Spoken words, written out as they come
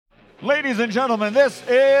Ladies and gentlemen, this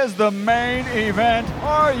is the main event.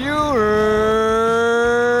 Are you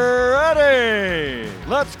ready?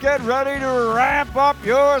 Let's get ready to ramp up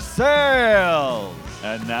your sails.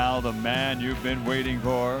 And now the man you've been waiting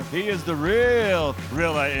for. He is the real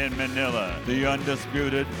Thrilla in Manila. The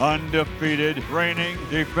undisputed, undefeated, reigning,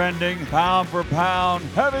 defending, pound for pound,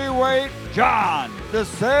 heavyweight John, the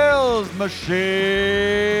sales machine,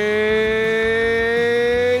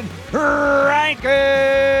 Rankins.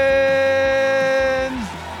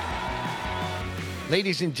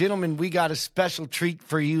 Ladies and gentlemen, we got a special treat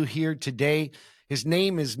for you here today. His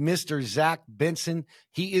name is Mr. Zach Benson.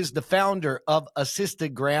 He is the founder of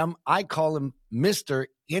Assistagram. I call him Mr.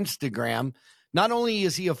 Instagram. Not only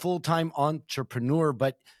is he a full-time entrepreneur,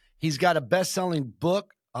 but he's got a best-selling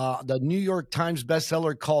book, the New York Times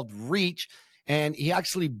bestseller called Reach, and he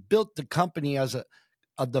actually built the company as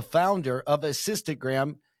the founder of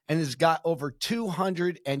Assistagram and has got over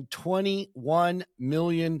 221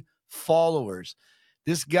 million followers.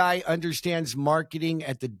 This guy understands marketing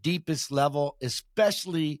at the deepest level,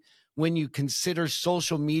 especially when you consider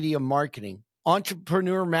social media marketing.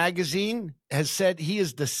 Entrepreneur Magazine has said he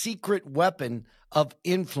is the secret weapon of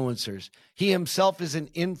influencers. He himself is an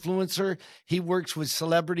influencer. He works with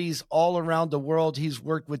celebrities all around the world. He's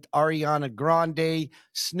worked with Ariana Grande,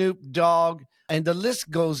 Snoop Dogg, and the list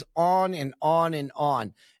goes on and on and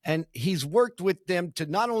on. And he's worked with them to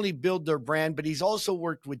not only build their brand, but he's also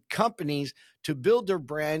worked with companies to build their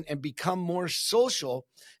brand and become more social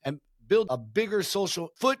and build a bigger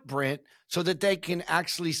social footprint so that they can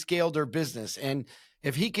actually scale their business. And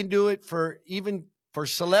if he can do it for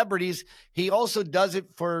celebrities, he also does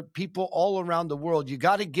it for people all around the world. You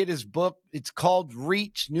got to get his book. It's called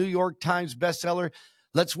Reach, New York Times bestseller.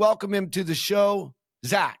 Let's welcome him to the show.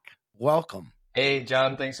 Zach, welcome. Hey,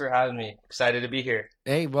 John, thanks for having me. Excited to be here.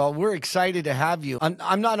 Hey, well, we're excited to have you.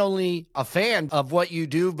 I'm not only a fan of what you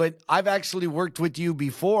do, but I've actually worked with you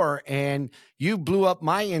before, and you blew up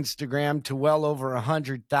my Instagram to well over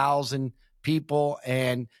 100,000 people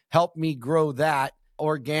and helped me grow that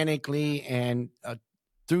organically and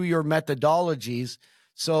through your methodologies.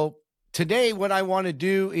 So today what I want to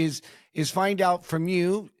do is find out from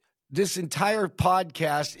you. This entire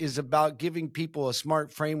podcast is about giving people a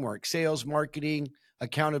smart framework: sales, marketing,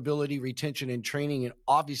 accountability, retention, and training. And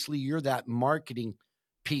obviously you're that marketing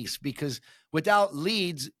piece, because without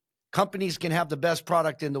leads, companies can have the best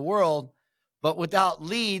product in the world, but without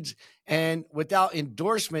leads and without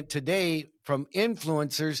endorsement today from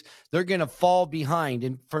influencers, they're going to fall behind.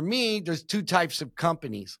 And for me, there's two types of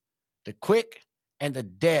companies: the quick and the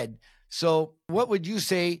dead. So what would you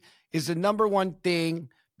say is the number one thing,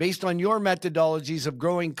 based on your methodologies of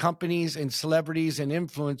growing companies and celebrities and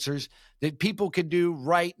influencers, that people could do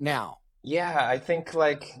right now? Yeah, I think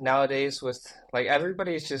like nowadays with like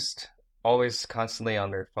everybody's just always constantly on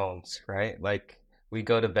their phones, right? Like we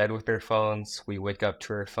go to bed with our phones, we wake up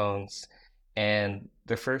to our phones, and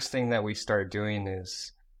the first thing that we start doing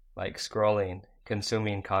is like scrolling,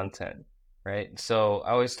 consuming content, right? So I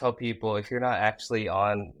always tell people, if you're not actually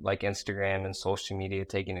on like Instagram and social media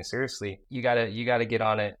taking it seriously, you gotta get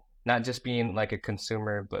on it, not just being like a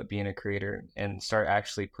consumer, but being a creator and start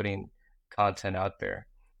actually putting content out there.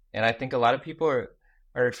 And I think a lot of people are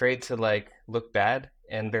afraid to like look bad,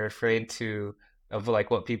 and they're afraid to of like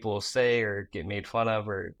what people will say or get made fun of,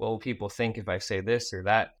 or what will people think if I say this or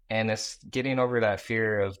that. And it's getting over that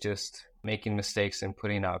fear of just making mistakes and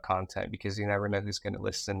putting out content, because you never know who's going to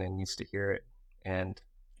listen and needs to hear it. And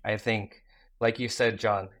I think, like you said,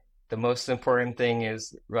 John, the most important thing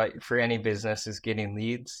is, right, for any business is getting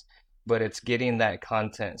leads, but it's getting that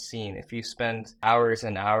content seen. If you spend hours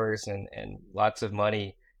and hours and lots of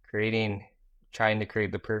money trying to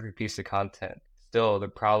create the perfect piece of content, still the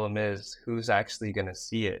problem is who's actually going to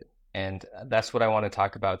see it. And that's what I want to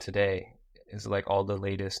talk about today, is like all the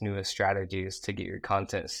latest, newest strategies to get your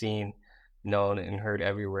content seen, known, and heard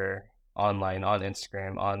everywhere, online, on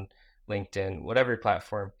Instagram, on LinkedIn, whatever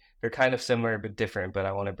platform. They're kind of similar but different, but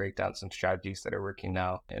I want to break down some strategies that are working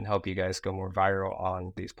now and help you guys go more viral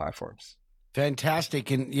on these platforms.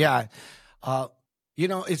 Fantastic. And yeah,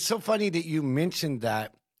 it's so funny that you mentioned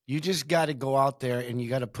that. You just got to go out there and you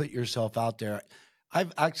got to put yourself out there.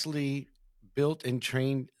 I've actually built and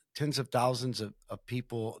trained tens of thousands of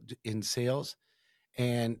people in sales.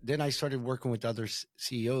 And then I started working with other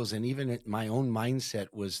CEOs. And even my own mindset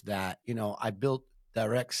was that, I built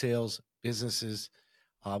direct sales businesses,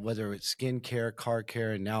 whether it's skincare, car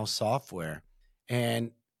care, and now software.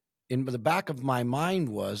 And in the back of my mind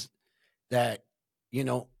was that,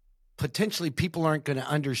 potentially people aren't going to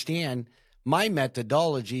understand my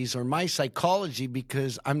methodologies or my psychology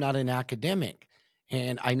because I'm not an academic.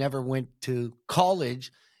 and I never went to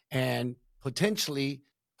college, and potentially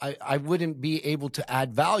I wouldn't be able to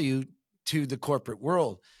add value to the corporate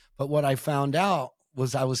world. But what I found out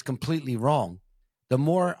was I was completely wrong. The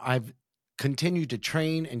more I've continued to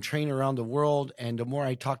train and train around the world, and the more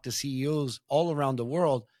I talk to CEOs all around the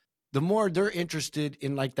world, the more they're interested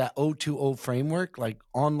in like that O2O framework, like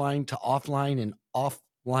online to offline and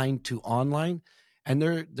offline to online. And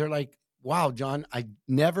they're like, wow, John, I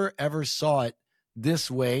never ever saw it this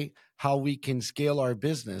way, how we can scale our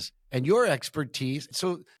business and your expertise.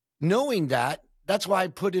 So knowing that, that's why I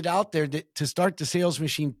put it out there to start the Sales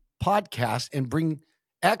Machine podcast and bring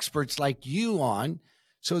experts like you on,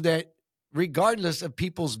 so that regardless of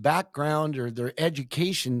people's background or their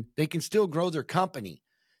education, they can still grow their company.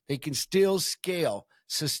 They can still scale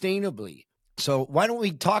sustainably. So why don't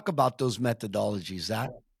we talk about those methodologies,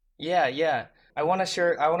 Zach? Yeah, yeah. I want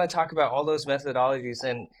to talk about all those methodologies.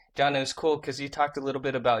 And John, it was cool because you talked a little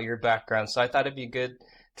bit about your background. So I thought it'd be good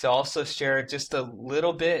to also share just a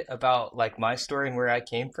little bit about like my story and where I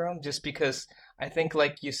came from, just because I think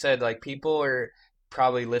like you said, like people are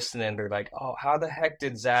probably listening, they're like, "Oh, how the heck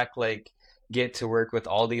did Zach like get to work with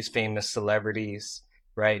all these famous celebrities,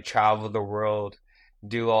 right? Travel the world,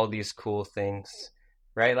 do all these cool things."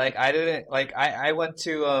 Right? Like I didn't like I went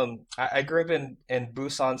to I grew up in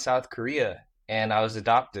Busan, South Korea, and I was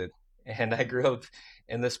adopted. And I grew up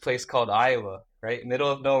in this place called Iowa, right? Middle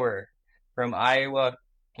of nowhere. From Iowa,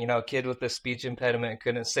 kid with a speech impediment,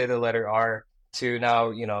 couldn't say the letter R, to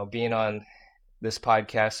now, being on this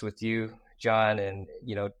podcast with you, John, and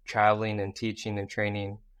traveling and teaching and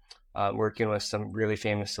training, working with some really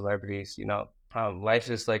famous celebrities. Life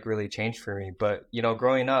has like really changed for me. But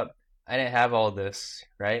growing up, I didn't have all this,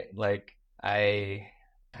 right? Like I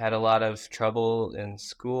had a lot of trouble in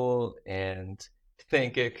school and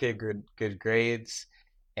didn't get good grades,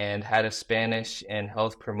 and had a Spanish and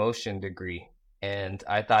health promotion degree. And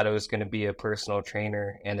I thought I was going to be a personal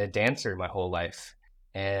trainer and a dancer my whole life.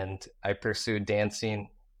 And I pursued dancing,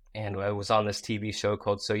 and I was on this TV show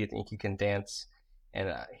called So You Think You Can Dance.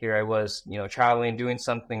 And here I was, traveling, doing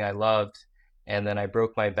something I loved. And then I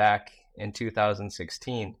broke my back in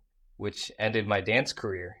 2016, which ended my dance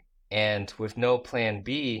career. And with no plan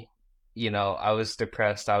B, I was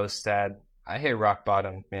depressed. I was sad. I hit rock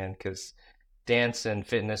bottom, man, because dance and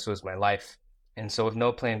fitness was my life. And so with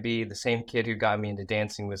no plan B, the same kid who got me into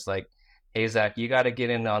dancing was like, "Hey, Zach, you got to get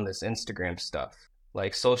in on this Instagram stuff.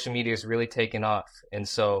 Like social media is really taking off." And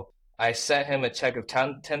so I sent him a check of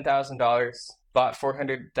 $10,000, bought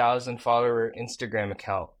 400,000 follower Instagram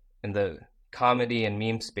account in the comedy and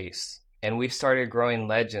meme space. And we started growing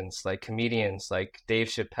legends like comedians like Dave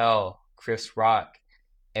Chappelle, Chris Rock,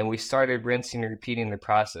 and we started rinsing and repeating the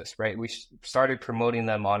process, right? We started promoting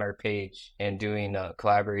them on our page and doing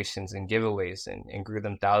collaborations and giveaways, and grew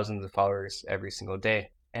them thousands of followers every single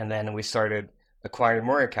day. And then we started acquiring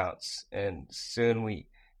more accounts, and soon we,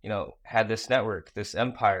 had this network, this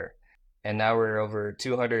empire, and now we're over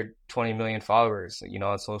 220 million followers,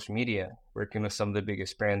 on social media, working with some of the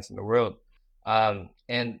biggest brands in the world.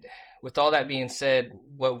 And with all that being said,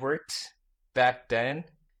 what worked back then,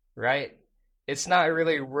 right? It's not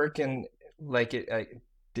really working like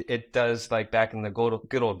it does like back in the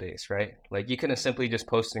good old days, right? Like you couldn't simply just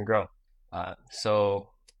post and grow.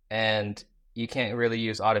 And you can't really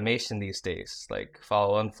use automation these days, like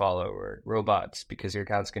follow, unfollow, or robots, because your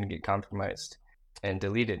account's going to get compromised and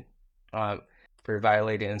deleted for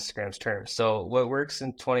violating Instagram's terms. So what works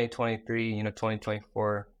in 2023,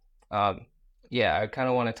 2024, yeah, I kind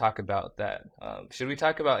of want to talk about that. Should we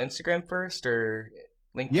talk about Instagram first, or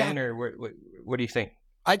Yeah. LinkedIn, or what do you think?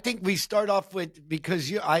 I think we start off with,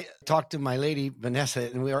 because I talked to my lady Vanessa,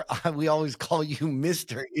 and we always call you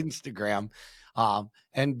Mr. Instagram,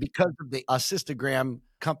 and because of the Assistagram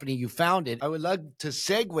company you founded, I would love to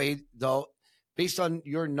segue though, based on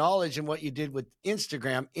your knowledge and what you did with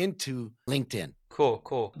Instagram, into LinkedIn. Cool,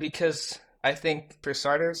 cool. Because I think for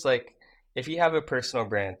starters, like if you have a personal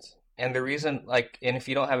brand, and the reason, like, and if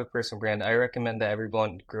you don't have a personal brand, I recommend that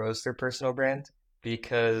everyone grows their personal brand,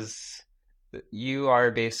 because you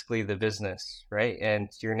are basically the business, right? And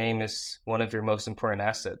your name is one of your most important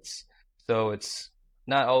assets. So it's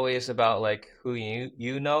not always about like who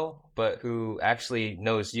you know, but who actually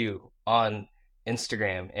knows you on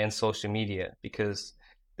Instagram and social media, because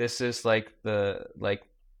this is like the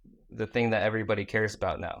thing that everybody cares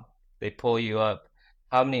about now. They pull you up.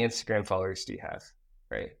 How many Instagram followers do you have,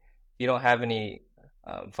 right? If you don't have any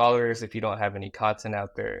followers, if you don't have any content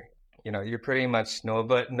out there, you're pretty much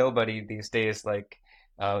nobody these days, like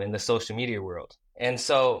in the social media world. And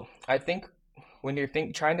so I think when you're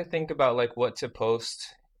trying to think about like what to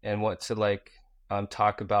post and what to like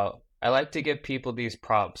talk about. I like to give people these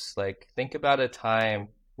prompts. Like, think about a time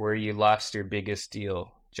where you lost your biggest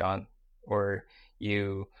deal, John, or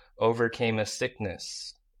you overcame a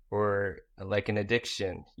sickness, or like an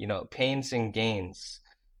addiction, pains and gains,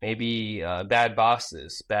 maybe bad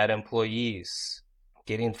bosses, bad employees,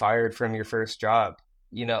 getting fired from your first job.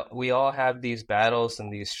 We all have these battles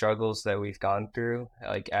and these struggles that we've gone through,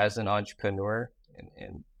 like as an entrepreneur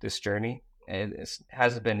in this journey. And it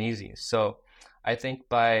hasn't been easy. So I think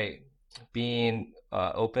by being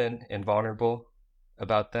open and vulnerable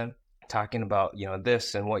about them, talking about,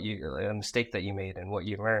 this and a mistake that you made and what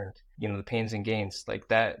you learned, the pains and gains, like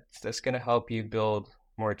that's going to help you build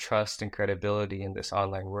more trust and credibility in this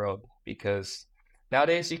online world. Because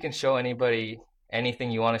nowadays you can show anybody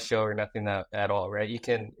anything you want to show or nothing at all, right? You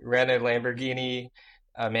can rent a Lamborghini,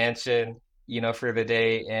 a mansion, for the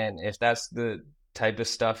day. And if that's the type of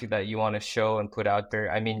stuff that you want to show and put out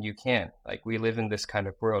there, I mean, you can. Like, we live in this kind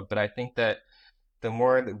of world. But I think that the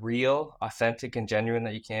more real, authentic, and genuine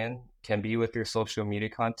that you can be with your social media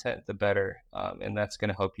content, the better. And that's going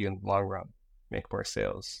to help you in the long run make more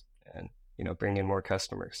sales and, bring in more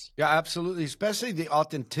customers. Yeah, absolutely. Especially the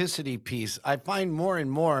authenticity piece. I find more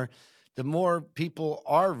and more, the more people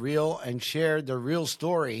are real and share their real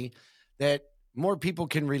story, that more people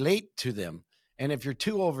can relate to them. And if you're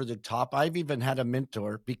too over the top, I've even had a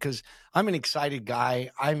mentor, because I'm an excited guy.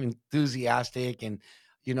 I'm enthusiastic. And,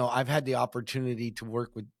 I've had the opportunity to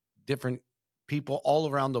work with different people all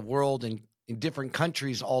around the world and in different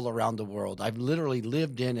countries all around the world. I've literally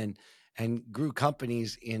lived in and grew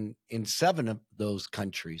companies in 7 of those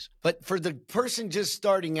countries. But for the person just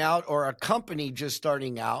starting out, or a company just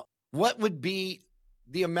starting out, what would be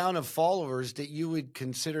the amount of followers that you would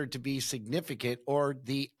consider to be significant, or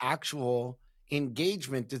the actual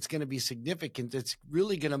engagement that's going to be significant, that's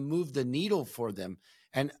really going to move the needle for them?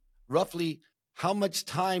 And roughly how much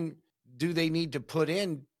time do they need to put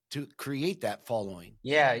in to create that following?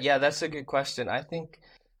 Yeah, that's a good question. I think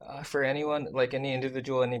for anyone, like any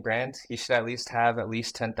individual, any brand, you should at least have at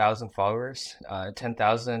least 10,000 followers.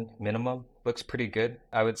 10,000 minimum looks pretty good.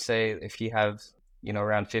 I would say if you have,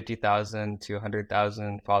 around 50,000 to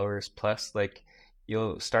 100,000 followers plus, like,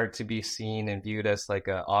 you'll start to be seen and viewed as like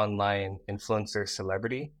an online influencer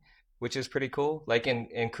celebrity, which is pretty cool. Like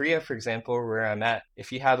in Korea, for example, where I'm at,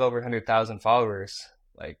 if you have over 100,000 followers,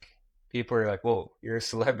 like, people are like, whoa, you're a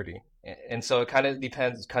celebrity. And so it kind of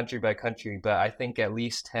depends country by country, but I think at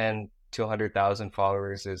least 10 to 100,000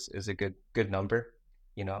 followers is a good number,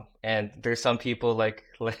 And there's some people like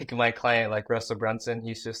like my client, like Russell Brunson.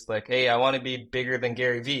 He's just like, hey, I want to be bigger than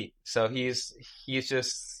Gary Vee. So he's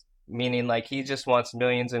just meaning, like, he just wants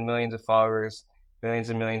millions and millions of followers, millions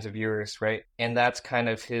and millions of viewers, right? And that's kind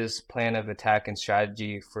of his plan of attack and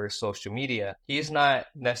strategy for social media. He's not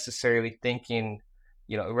necessarily thinking,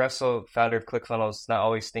 Russell, founder of ClickFunnels, is not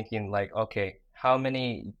always thinking like, okay, how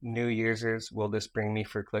many new users will this bring me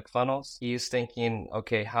for ClickFunnels? He's thinking,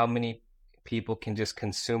 okay, how many people can just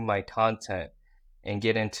consume my content and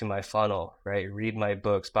get into my funnel, right? Read my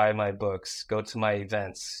books, buy my books, go to my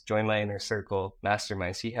events, join my inner circle,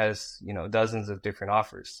 masterminds. He has, dozens of different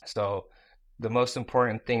offers. So the most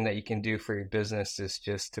important thing that you can do for your business is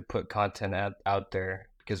just to put content out there,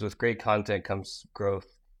 because with great content comes growth,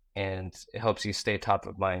 and it helps you stay top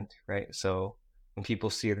of mind, right? So when people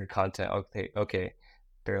see their content, okay,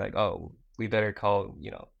 they're like, oh, we better call,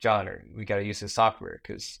 John, or we got to use his software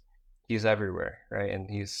because he's everywhere, right? And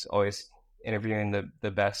he's always interviewing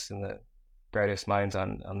the best and the brightest minds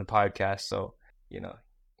on the podcast. So,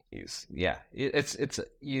 it's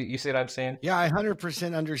you see what I'm saying? Yeah, I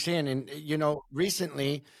 100% understand. And,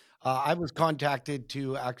 recently I was contacted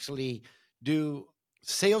to actually do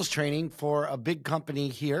sales training for a big company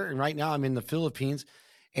here. And right now I'm in the Philippines.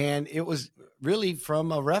 And it was really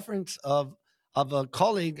from a reference of a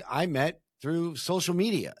colleague I met through social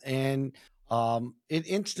media. And it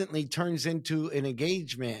instantly turns into an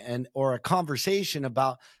engagement or a conversation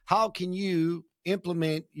about how can you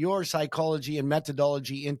implement your psychology and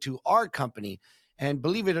methodology into our company. And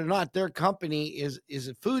believe it or not, their company is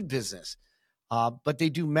a food business, but they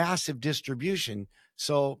do massive distribution.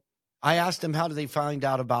 So I asked them, how do they find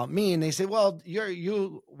out about me? And they said, well,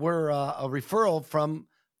 you were a referral from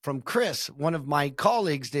Chris, one of my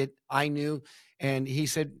colleagues that I knew. And he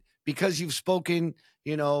said, because you've spoken,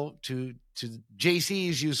 to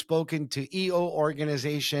JCs, you've spoken to EO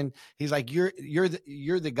organization. He's like, you're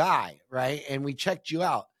the guy, right? And we checked you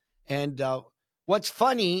out. And what's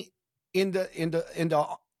funny in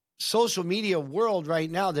the social media world right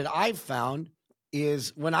now that I've found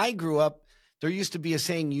is, when I grew up, there used to be a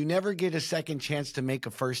saying, you never get a second chance to make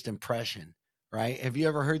a first impression, right? Have you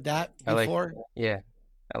ever heard that I like, before? yeah,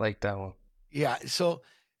 I like that one. Yeah. So,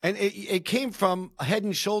 and it came from a Head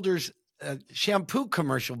and Shoulders shampoo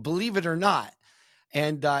commercial, believe it or not.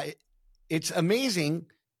 And it's amazing,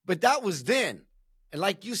 but that was then. And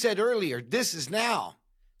like you said earlier, this is now.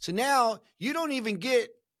 So now you don't even get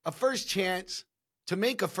a first chance to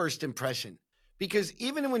make a first impression, because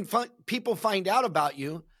even when people find out about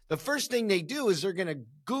you, the first thing they do is they're going to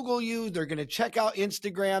Google you, they're going to check out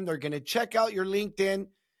Instagram, they're going to check out your LinkedIn,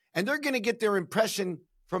 and they're going to get their impression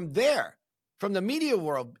from there, from the media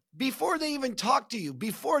world, before they even talk to you,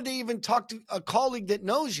 before they even talk to a colleague that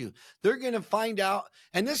knows you. They're going to find out.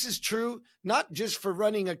 And this is true, not just for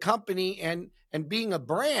running a company and being a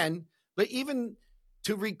brand, but even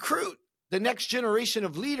to recruit the next generation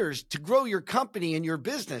of leaders to grow your company and your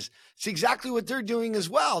business. It's exactly what they're doing as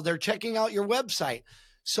well. They're checking out your website.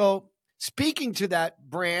 So speaking to that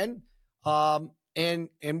brand, and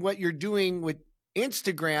what you're doing with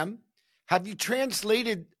Instagram, have you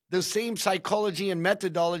translated the same psychology and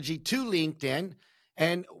methodology to LinkedIn?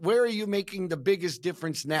 And where are you making the biggest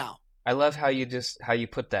difference now? I love how you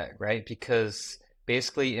put that, right? Because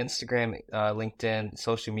basically Instagram, LinkedIn,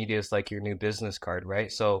 social media is like your new business card,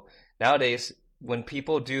 right? So nowadays, when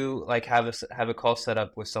people do like have a call set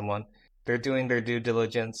up with someone, they're doing their due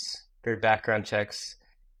diligence, their background checks,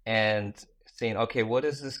 and saying, okay, what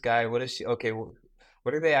is this guy? What is she? Okay,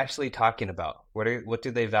 what are they actually talking about? What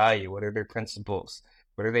do they value? What are their principles?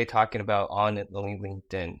 What are they talking about on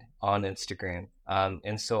LinkedIn, on Instagram?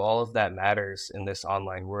 And so all of that matters in this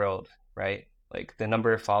online world, right? Like the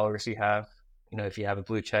number of followers you have, if you have a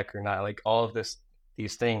blue check or not, like all of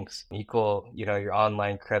these things equal, your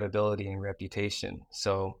online credibility and reputation.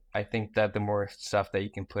 So I think that the more stuff that you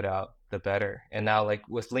can put out, the better. And now, like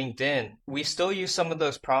with LinkedIn, we still use some of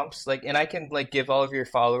those prompts, like, and I can like give all of your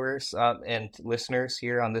followers and listeners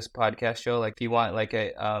here on this podcast show, like if you want like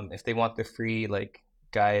if they want the free like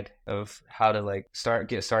guide of how to like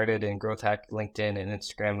get started in growth hack LinkedIn and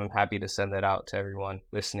Instagram, I'm happy to send that out to everyone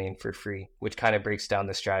listening for free, which kind of breaks down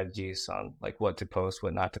the strategies on like what to post,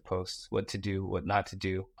 what not to post, what to do, what not to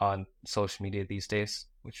do on social media these days,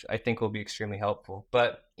 which I think will be extremely helpful.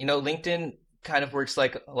 But LinkedIn kind of works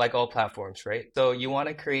like all platforms, right? So you want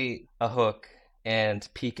to create a hook and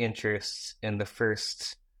pique interest in the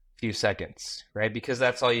first few seconds, right? Because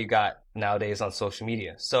that's all you got nowadays on social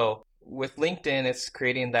media. So with LinkedIn, it's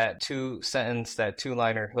creating that that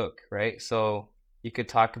two-liner hook, right? So you could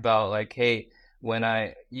talk about like, hey,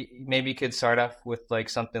 maybe you could start off with like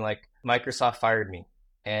something like Microsoft fired me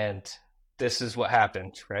and this is what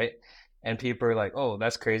happened, right? And people are like, oh,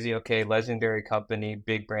 that's crazy. Okay, legendary company,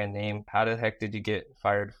 big brand name. How the heck did you get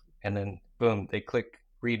fired? And then boom, they click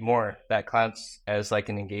read more. That counts as like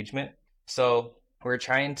an engagement. So we're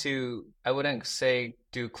trying to, I wouldn't say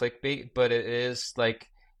do clickbait, but it is like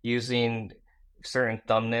using certain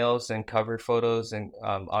thumbnails and cover photos and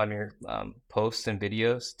on your posts and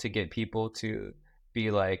videos to get people to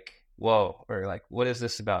be like, whoa, or like, what is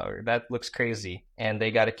this about? Or that looks crazy. And they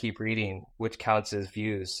got to keep reading, which counts as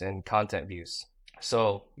views and content views.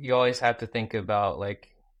 So you always have to think about like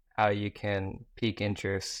how you can pique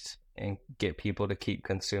interest and get people to keep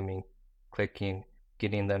consuming, clicking,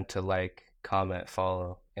 getting them to like, comment,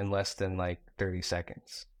 follow in less than like 30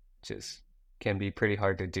 seconds, which can be pretty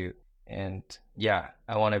hard to do. And yeah,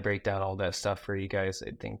 I want to break down all that stuff for you guys.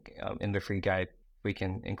 I think in the free guide, we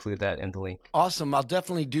can include that in the link. Awesome. I'll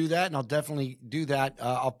definitely do that. And I'll definitely do that.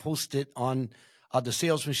 I'll post it on the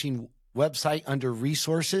Sales Machine website under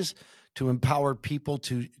resources to empower people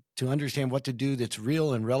to understand what to do that's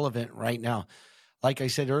real and relevant right now. Like I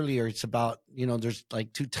said earlier, it's about, there's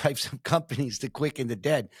like two types of companies, the quick and the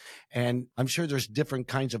dead. And I'm sure there's different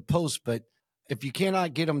kinds of posts, but if you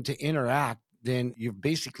cannot get them to interact, then you're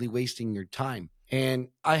basically wasting your time. And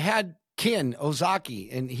I had Ken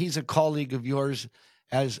Ozaki, and he's a colleague of yours,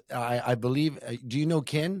 as I believe. Do you know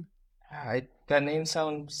Ken? That name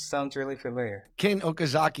sounds really familiar. Ken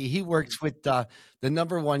Okazaki, he works with the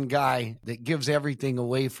number one guy that gives everything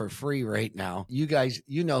away for free right now. You guys,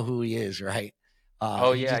 you know who he is, right?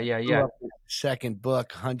 Oh He yeah, just yeah, blew yeah. up his second book,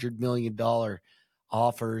 $100 million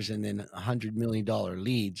offers, and then $100 million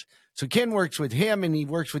leads. So Ken works with him, and he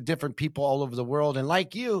works with different people all over the world. And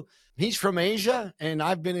like you, he's from Asia, and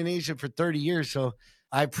I've been in Asia for 30 years. So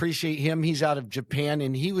I appreciate him. He's out of Japan,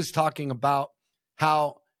 and he was talking about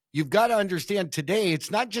how you've got to understand today,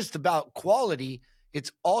 it's not just about quality,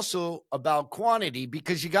 it's also about quantity,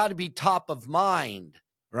 because you got to be top of mind,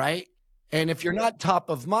 right? And if you're not top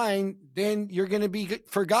of mind, then you're going to be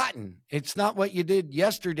forgotten. It's not what you did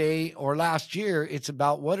yesterday or last year. It's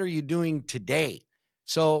about what are you doing today.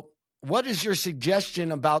 So What is your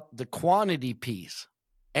suggestion about the quantity piece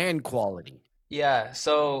and quality? Yeah,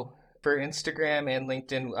 so for Instagram and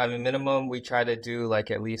LinkedIn, I mean, minimum we try to do like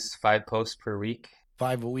at least 5 posts per week.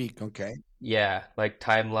 5 a week, okay. Yeah, like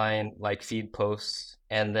timeline, like feed posts.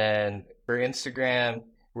 And then for Instagram,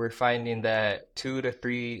 we're finding that 2 to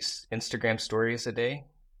 3 Instagram stories a day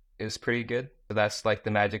is pretty good. So that's like the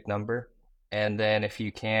magic number. And then if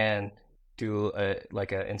you can do a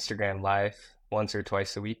like a Instagram live once or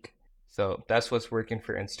twice a week. So that's what's working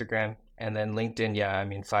for Instagram. And then LinkedIn, yeah, I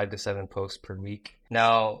mean 5 to 7 posts per week.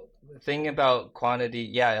 Now, the thing about quantity,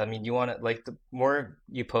 yeah, I mean you want to like the more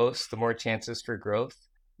you post, the more chances for growth.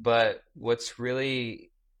 But what's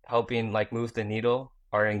really helping like move the needle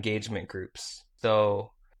are engagement groups.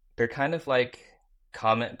 So they're kind of like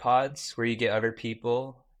comment pods where you get other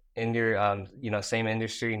people in your same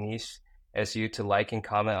industry niche as you to like and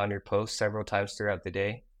comment on your posts several times throughout the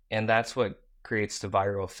day. And that's what creates the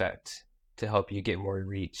viral effect to help you get more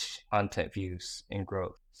reach, content views, and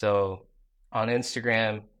growth. So on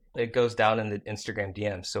Instagram, it goes down in the Instagram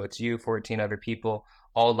DMs. So it's you, 14 other people,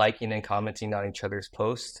 all liking and commenting on each other's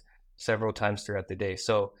posts several times throughout the day.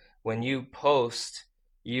 So when you post,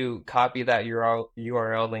 you copy that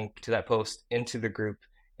URL link to that post into the group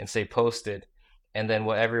and say posted. And then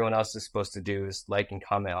what everyone else is supposed to do is like and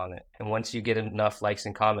comment on it. And once you get enough likes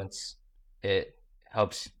and comments, it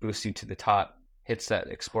helps boost you to the top, hits that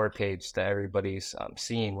explore page that everybody's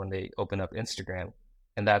seeing when they open up Instagram.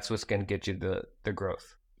 And that's what's going to get you the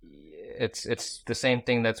growth. It's the same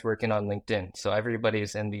thing that's working on LinkedIn. So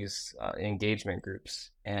everybody's in these engagement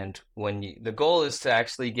groups, and the goal is to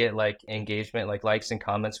actually get like engagement, like likes and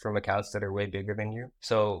comments from accounts that are way bigger than you.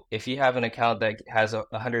 So if you have an account that has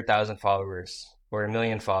 100,000 followers or 1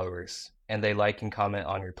 million followers, and they like and comment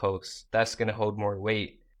on your posts, that's going to hold more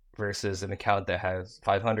weight versus an account that has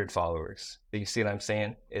 500 followers. So you see what I'm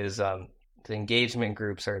saying? Is the engagement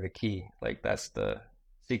groups are the key. Like that's the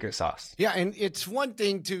secret sauce. Yeah, and it's one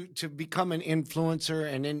thing to become an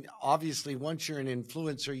influencer, and then obviously once you're an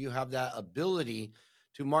influencer, you have that ability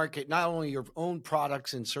to market not only your own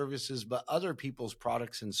products and services, but other people's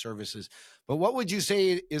products and services. But what would you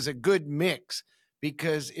say is a good mix?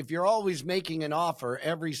 Because if you're always making an offer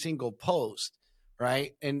every single post,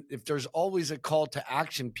 right, and if there's always a call to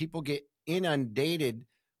action, people get inundated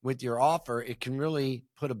with your offer. It can really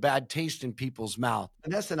put a bad taste in people's mouth.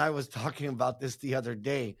 Vanessa and I was talking about this the other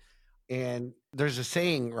day, and there's a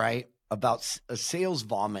saying, right, about a sales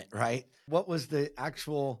vomit, right? What was the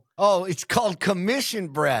actual? Oh, it's called commission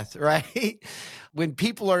breath, right? When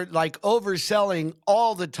people are like overselling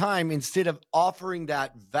all the time instead of offering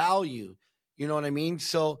that value. You know what I mean?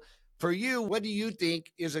 So for you, what do you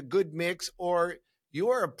think is a good mix, or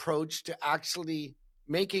your approach to actually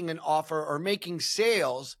making an offer or making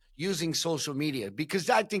sales using social media? Because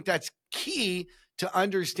I think that's key to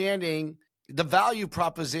understanding the value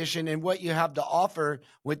proposition and what you have to offer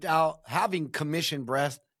without having commission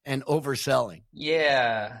breath and overselling.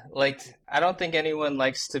 Yeah, like I don't think anyone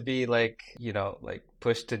likes to be like, like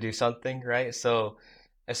pushed to do something, right? So,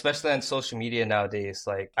 especially on social media nowadays,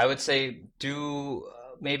 like I would say do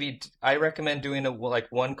I recommend doing like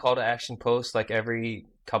one call to action post like every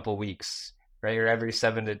couple weeks, right? Or every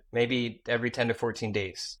 7 to maybe every 10 to 14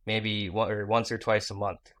 days, maybe once or twice a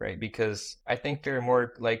month, right? Because I think there are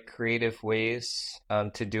more like creative ways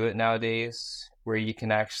to do it nowadays where you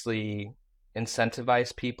can actually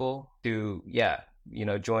incentivize people to, yeah,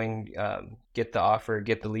 join, get the offer,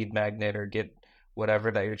 get the lead magnet, or get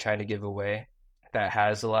whatever that you're trying to give away that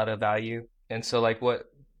has a lot of value. And so, like,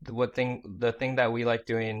 the thing that we like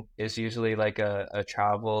doing is usually like a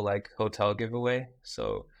travel, like hotel giveaway.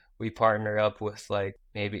 So we partner up with like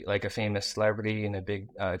maybe like a famous celebrity and a big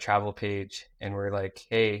travel page, and we're like,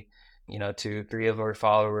 hey, to 3 of our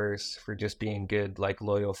followers for just being good, like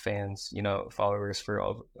loyal fans, followers for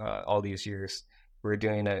all these years. We're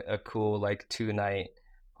doing a cool like 2 night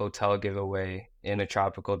hotel giveaway in a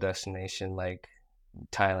tropical destination like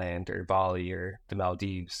Thailand or Bali or the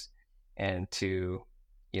Maldives. And to,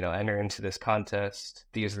 enter into this contest,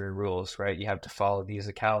 these are the rules, right? You have to follow these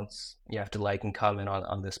accounts. You have to like and comment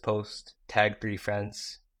on this post, tag 3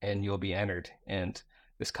 friends, and you'll be entered. And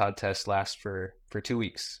this contest lasts for 2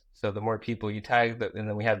 weeks. So the more people you tag, and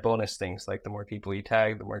then we have bonus things like the more people you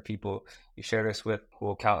tag, the more people you share this with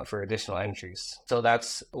will count for additional entries. So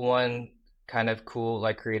that's one kind of cool,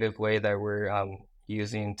 like creative way that we're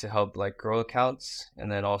using to help like grow accounts,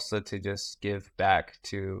 and then also to just give back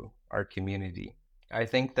to our community. I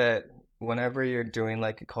think that whenever you're doing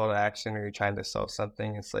like a call to action or you're trying to sell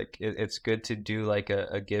something, it's like it's good to do like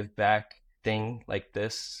a give back thing like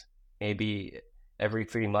this, maybe every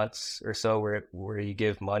 3 months or so where you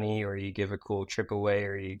give money or you give a cool trip away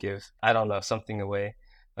or you give, I don't know, something away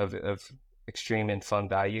of extreme and fun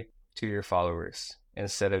value to your followers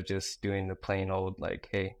instead of just doing the plain old like,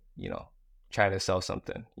 hey, trying to sell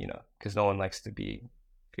something, because no one likes to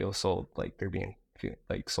feel sold like they're being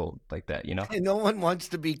like sold like that. And no one wants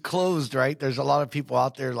to be closed, right? There's a lot of people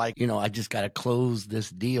out there like, I just got to close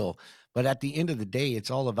this deal. But at the end of the day,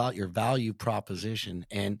 it's all about your value proposition.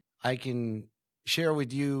 And I can share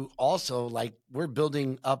with you also, like we're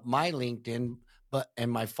building up my LinkedIn,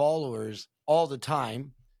 and my followers all the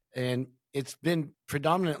time. And it's been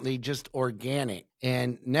predominantly just organic.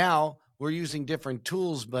 And now we're using different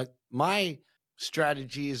tools, but my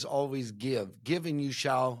strategy is always give and you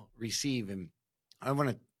shall receive. And I want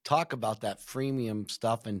to talk about that freemium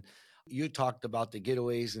stuff. And you talked about the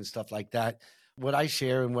getaways and stuff like that. What I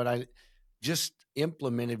share and what I just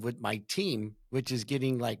implemented with my team, which is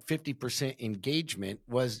getting like 50% engagement,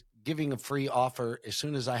 was giving a free offer as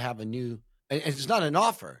soon as I have a new, and it's not an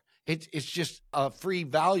offer. It's just a free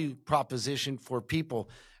value proposition for people.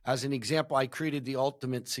 As an example, I created the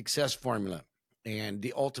ultimate success formula and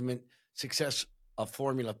the ultimate success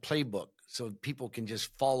formula playbook so people can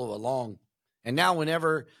just follow along. And now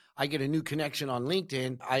whenever I get a new connection on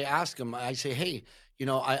LinkedIn, I ask them, I say, hey,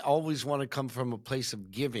 I always want to come from a place of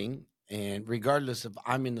giving. And regardless if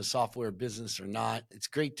I'm in the software business or not, it's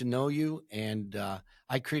great to know you. And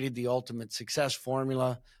I created the ultimate success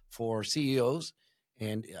formula for CEOs.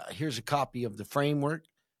 And here's a copy of the framework.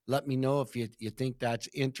 Let me know if you think that's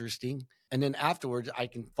interesting. And then afterwards, I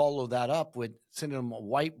can follow that up with sending them a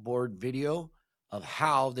whiteboard video of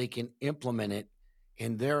how they can implement it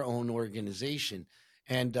in their own organization.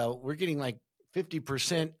 And we're getting like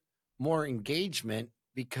 50% more engagement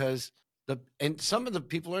because and some of the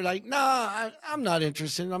people are like, nah, I'm not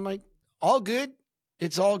interested. And I'm like, all good.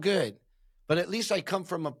 It's all good. But at least I come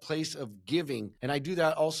from a place of giving. And I do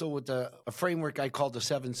that also with a framework I call the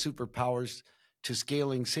 7 superpowers to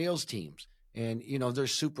scaling sales teams. And,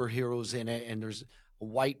 there's superheroes in it, and there's a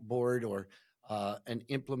whiteboard or an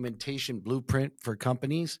implementation blueprint for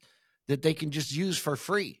companies that they can just use for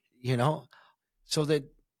free, so that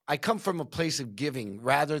I come from a place of giving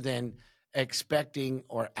rather than expecting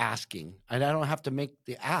or asking. And I don't have to make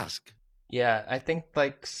the ask. Yeah, I think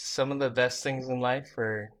like some of the best things in life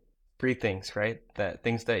are free things, right? That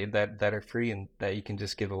things that are free and that you can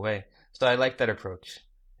just give away. So I like that approach.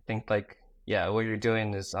 I think like yeah, what you're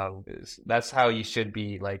doing is that's how you should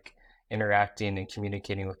be like interacting and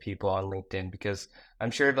communicating with people on LinkedIn because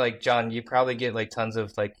I'm sure like John, you probably get like tons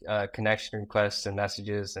of like connection requests and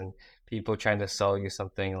messages and people trying to sell you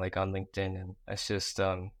something like on LinkedIn and it's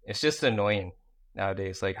just annoying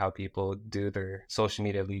nowadays, like how people do their social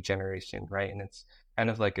media lead generation, right? And it's kind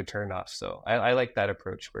of like a turnoff. So I like that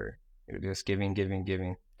approach where you're just giving, giving,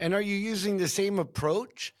 giving. And are you using the same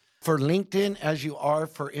approach for LinkedIn as you are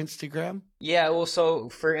for Instagram? Yeah, well, so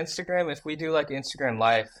for Instagram, if we do like Instagram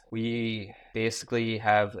Live, we basically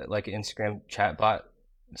have like an Instagram chat bot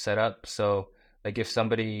set up. So like if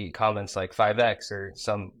somebody comments like 5x or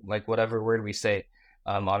some like whatever word we say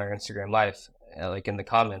on our Instagram Live, like in the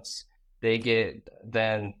comments, they get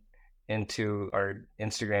then into our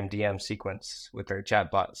Instagram DM sequence with our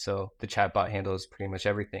chatbot. So the chatbot handles pretty much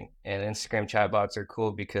everything. And Instagram chatbots are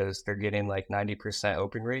cool because they're getting like 90%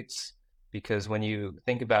 open rates. Because when you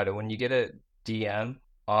think about it, when you get a DM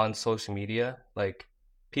on social media, like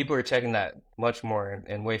people are checking that much more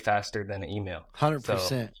and way faster than an email. So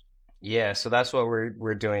 100%. yeah, so that's what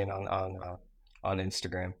we're doing on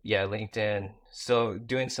Instagram. Yeah, LinkedIn. So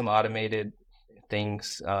doing some automated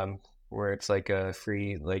things where it's like a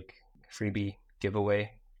free like freebie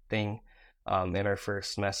giveaway thing in our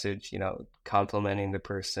first message, complimenting the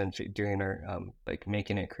person doing our like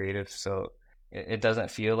making it creative so it doesn't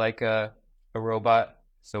feel like a robot.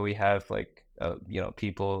 So we have like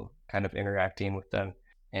people kind of interacting with them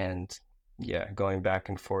and yeah, going back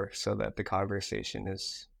and forth so that the conversation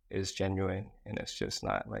is genuine and it's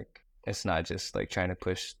not just like trying to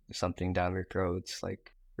push something down their throats.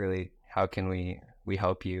 Like really, how can we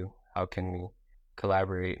help you? How can we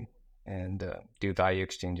collaborate and do value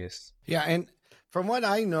exchanges? Yeah. And from what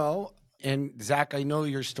I know, and Zach, I know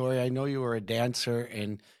your story. I know you were a dancer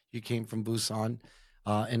and you came from Busan.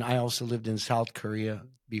 And I also lived in South Korea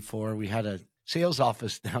before. We had a sales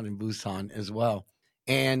office down in Busan as well.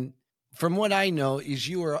 And from what I know is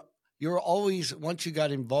you were always, once you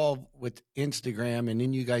got involved with Instagram and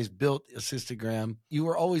then you guys built Assistagram, you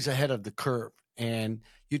were always ahead of the curve. And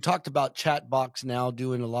you talked about chatbots now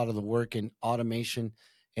doing a lot of the work in automation.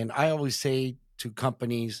 And I always say to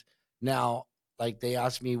companies now, like they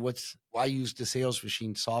ask me why I use the sales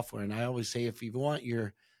machine software, and I always say if you want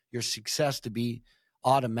your success to be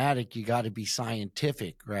automatic, you got to be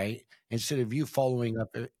scientific, right? Instead of you following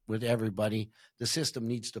up with everybody, the system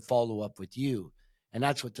needs to follow up with you, and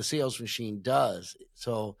that's what the sales machine does.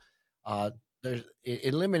 So uh, it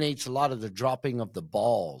eliminates a lot of the dropping of the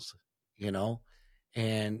balls, you know,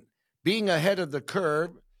 and being ahead of the curve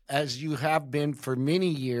as you have been for many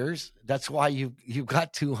years. That's why you've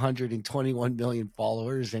got 221 million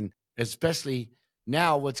followers, and especially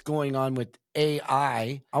now what's going on with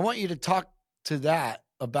AI. I want you to talk to that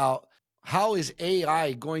about how is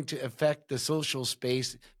AI going to affect the social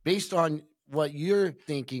space based on what you're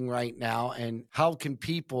thinking right now, and how can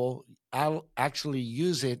people actually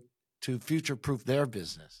use it to future proof their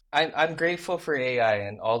business? I'm grateful for AI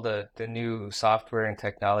and all the new software and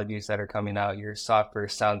technologies that are coming out. Your software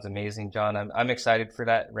sounds amazing, John. I'm excited for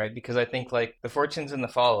that, right? Because I think like the fortune's in the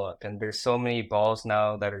follow-up, and there's so many balls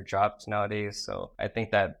now that are dropped nowadays. So I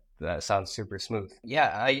think that sounds super smooth. Yeah,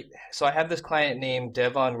 I have this client named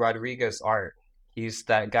Devon Rodriguez Art. He's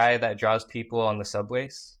that guy that draws people on the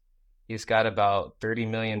subways. He's got about 30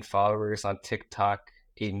 million followers on TikTok,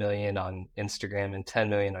 8 million on Instagram, and 10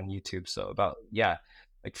 million on YouTube. So about, yeah,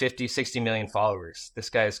 like 50, 60 million followers. This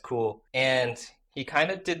guy is cool. And he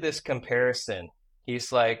kind of did this comparison.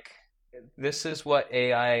 He's like, this is what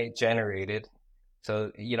AI generated.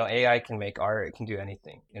 So, AI can make art, it can do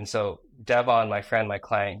anything. And so Devon, my friend, my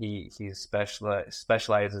client, he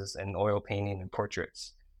specializes in oil painting and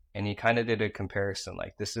portraits. And he kind of did a comparison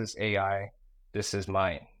like, this is AI, this is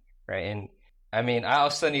mine, right? And I mean,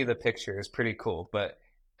 I'll send you the picture. It's pretty cool. But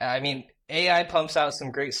I mean, AI pumps out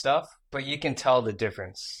some great stuff, but you can tell the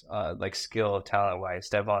difference, like skill, talent wise.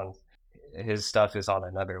 Devon, his stuff is on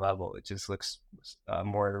another level. It just looks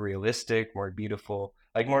more realistic, more beautiful,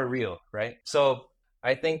 like more real, right? So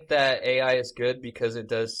I think that AI is good because it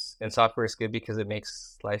does, and software is good because it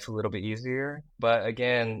makes life a little bit easier. But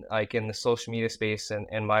again, like in the social media space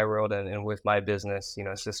and my world and with my business,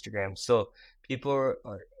 it's Instagram. So people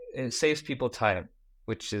it saves people time,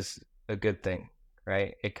 which is a good thing,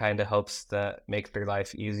 right? It kind of helps that make their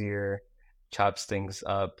life easier, chops things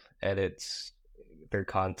up, edits their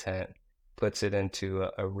content, puts it into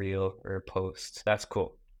a reel or a post. That's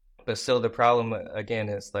cool. But still, the problem again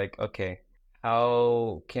is like, okay,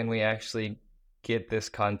 how can we actually get this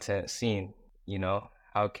content seen?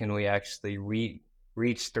 How can we actually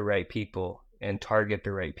reach the right people and target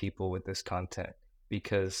the right people with this content?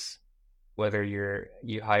 Because whether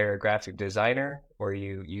you hire a graphic designer or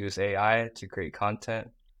you use AI to create content,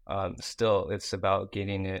 still it's about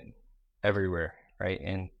getting it everywhere, right?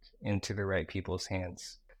 And into the right people's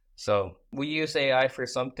hands. So we use AI for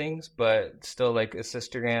some things, but still like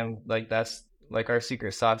Instagram, like that's like our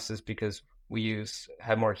secret sauce is because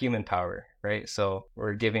have more human power, right? So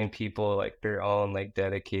we're giving people like their own like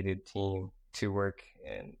dedicated team to work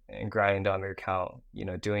and grind on their account,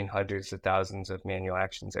 doing hundreds of thousands of manual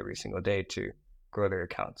actions every single day to grow their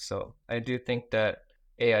accounts. So I do think that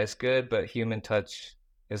AI is good, but human touch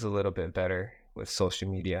is a little bit better with social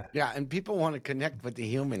media. Yeah, and people want to connect with the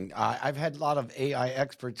human. I've had a lot of AI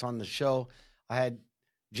experts on the show. I had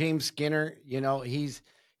James Skinner. He's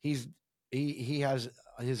he has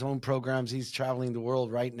his own programs. He's traveling the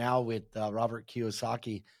world right now with Robert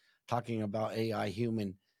Kiyosaki, talking about AI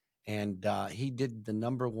human, and he did the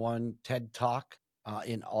number one TED Talk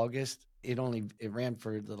in August. It ran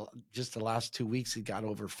for just the last 2 weeks. It got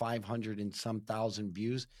over 500 and some thousand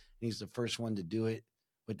views. And he's the first one to do it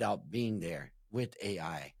without being there with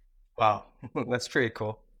AI. Wow, that's pretty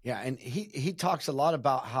cool. Yeah, and he talks a lot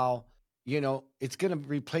about how, it's going to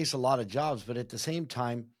replace a lot of jobs, but at the same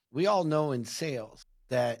time, we all know in sales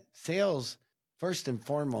that sales first and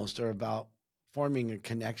foremost are about forming a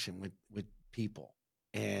connection with people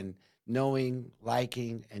and knowing,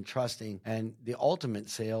 liking, and trusting. And the ultimate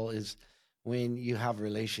sale is when you have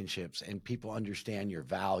relationships and people understand your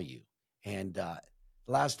value. And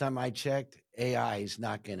last time I checked, AI is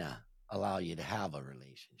not going to allow you to have a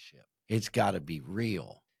relationship. It's got to be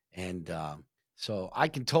real. And so I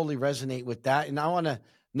can totally resonate with that. And I want to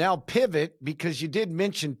now pivot because you did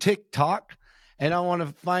mention TikTok. And I want to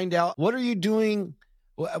find out, what are you doing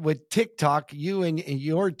with TikTok, you and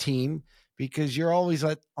your team, because you're always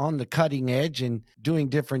on the cutting edge and doing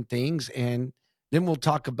different things. And then we'll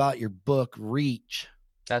talk about your book, Reach.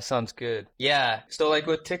 That sounds good. Yeah. So like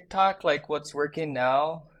with TikTok, like what's working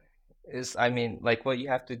now is, I mean, like what you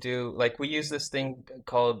have to do, like we use this thing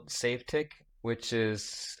called SafeTick, which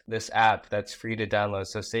is this app that's free to download.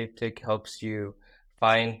 So SafeTick helps you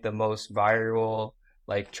find the most viral,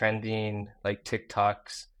 like trending, like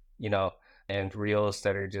TikToks, and reels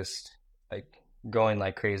that are just like growing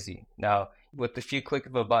like crazy. Now, with a few click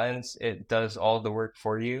of a buttons, it does all the work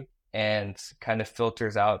for you and kind of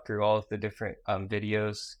filters out through all of the different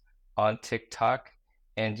videos on TikTok,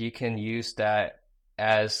 and you can use that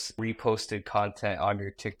as reposted content on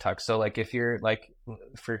your TikTok. So like if you're like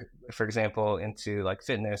for example into like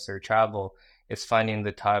fitness or travel, it's finding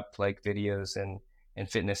the top like videos in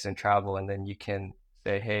fitness and travel, and then you can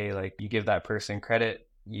say, hey, like you give that person credit,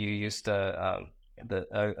 you use a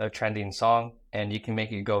trending song, and you can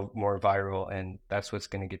make it go more viral, and that's what's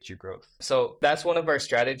going to get you growth. So that's one of our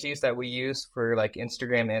strategies that we use for like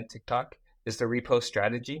Instagram and TikTok is the repost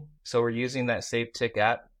strategy. So we're using that Save Tick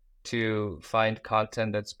app to find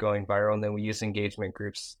content that's going viral, and then we use engagement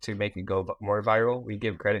groups to make it go more viral. We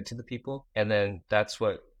give credit to the people, and then that's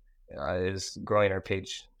what is growing our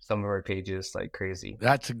page, some of our pages like crazy.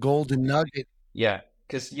 That's a golden nugget. Yeah,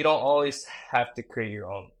 because you don't always have to create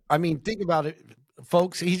your own. I mean, think about it,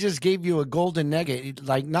 folks. He just gave you a golden nugget.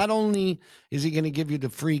 Like, not only is he going to give you the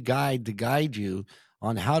free guide to guide you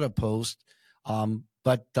on how to post,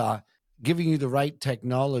 but giving you the right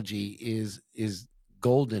technology is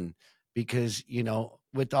golden, because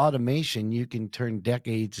with automation you can turn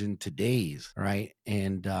decades into days, right?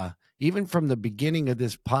 And even from the beginning of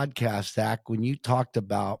this podcast, Zach, when you talked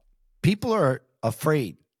about people are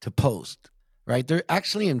afraid to post, right? They're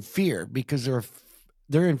actually in fear because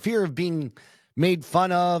they're in fear of being made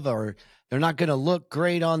fun of, or they're not going to look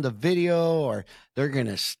great on the video, or they're going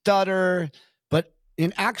to stutter. But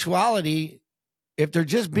in actuality, if they're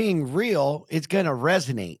just being real, it's going to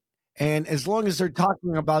resonate. And as long as they're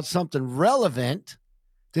talking about something relevant,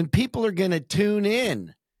 then people are going to tune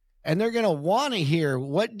in and they're going to want to hear,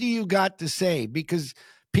 what do you got to say? Because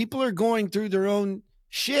people are going through their own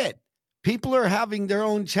shit. People are having their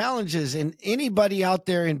own challenges, and anybody out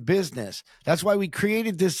there in business. That's why we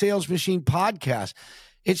created this Sales Machine podcast.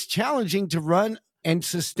 It's challenging to run and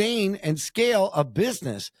sustain and scale a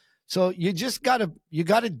business. So you just got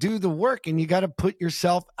to do the work, and you got to put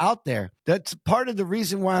yourself out there. That's part of the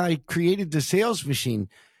reason why I created the Sales Machine,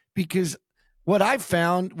 because what I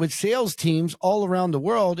found with sales teams all around the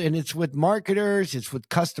world, and it's with marketers, it's with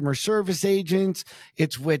customer service agents,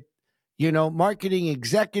 it's with marketing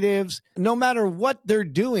executives, no matter what they're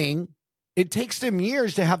doing, it takes them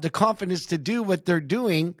years to have the confidence to do what they're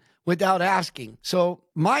doing without asking. So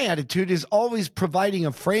my attitude is always providing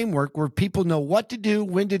a framework where people know what to do,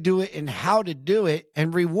 when to do it, and how to do it,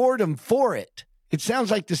 and reward them for it. It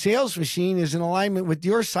sounds like the Sales Machine is in alignment with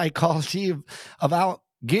your psychology about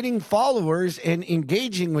getting followers and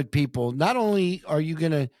engaging with people. Not only are you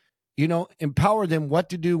going to, empower them what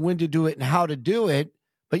to do, when to do it, and how to do it,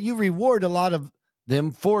 but you reward a lot of them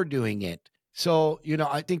for doing it. So,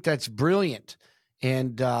 I think that's brilliant.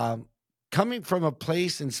 And coming from a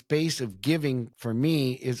place and space of giving, for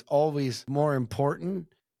me, is always more important,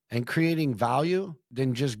 and creating value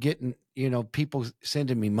than just getting, people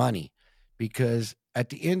sending me money. Because at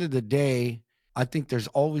the end of the day, I think there's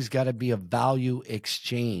always got to be a value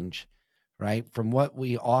exchange, right? From what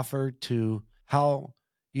we offer to how,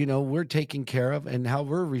 we're taken care of, and how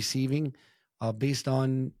we're receiving based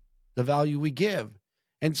on the value we give.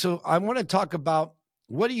 And so I want to talk about,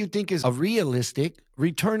 what do you think is a realistic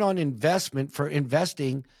return on investment for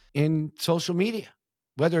investing in social media,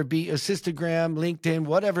 whether it be Instagram, LinkedIn,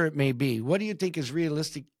 whatever it may be? What do you think is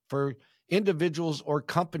realistic for individuals or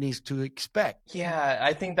companies to expect? Yeah,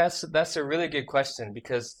 I think that's a really good question,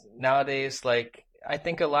 because nowadays, like, I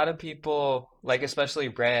think a lot of people, like especially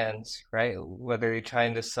brands, right? Whether you're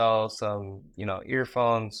trying to sell some,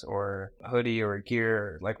 earphones or a hoodie or gear,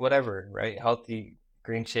 or like whatever, right? Healthy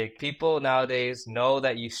green shake. People nowadays know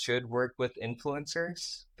that you should work with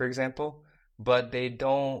influencers, for example, but they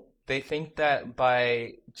think that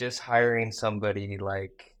by just hiring somebody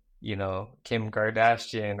like, Kim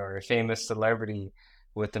Kardashian or a famous celebrity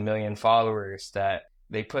with 1 million followers, that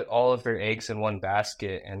they put all of their eggs in one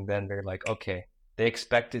basket, and then they're like, okay, they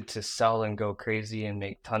expected to sell and go crazy and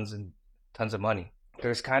make tons and tons of money.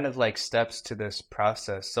 There's kind of like steps to this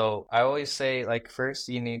process. So I always say, like, first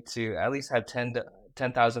you need to at least have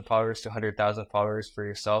 10,000 followers to 100,000 followers for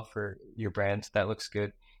yourself, for your brand. That looks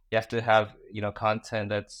good. You have to have, content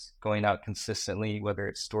that's going out consistently, whether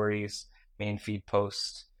it's stories, main feed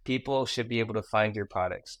posts. People should be able to find your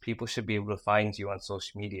products. People should be able to find you on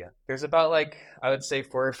social media. There's about, like, I would say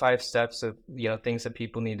 4 or 5 steps of, things that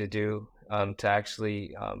people need to do to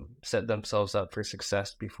actually set themselves up for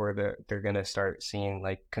success before they're gonna start seeing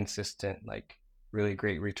like consistent, like really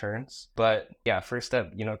great returns. But yeah, first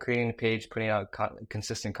step, creating a page, putting out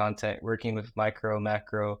consistent content, working with micro,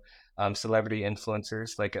 macro, celebrity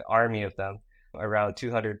influencers, like an army of them, around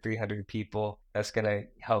 200, 300 people. That's going to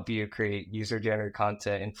help you create user-generated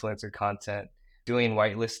content, influencer content, doing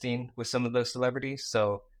whitelisting with some of those celebrities.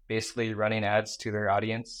 So basically running ads to their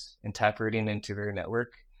audience and taproting into their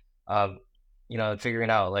network. Um, figuring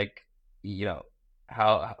out like,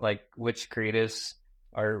 how, like which creatives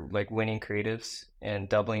are like winning creatives and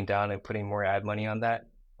doubling down and putting more ad money on that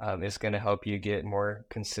is going to help you get more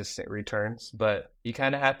consistent returns. But you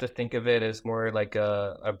kind of have to think of it as more like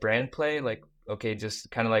a brand play, like, okay, just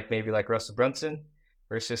kind of like maybe like Russell Brunson,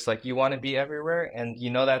 where it's just like you want to be everywhere and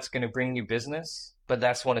that's going to bring you business, but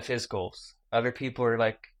that's one of his goals. Other people are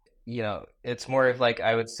like, it's more of like,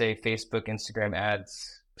 I would say, Facebook, Instagram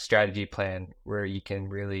ads strategy plan where you can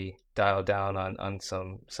really dial down on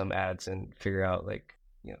some ads and figure out like,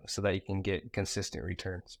 so that you can get consistent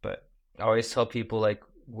returns. But I always tell people like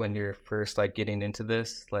when you're first like getting into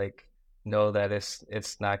this, like know that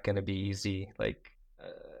it's not going to be easy. Like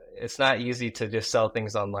it's not easy to just sell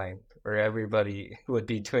things online or everybody would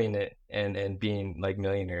be doing it and being like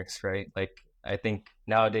millionaires, right? Like I think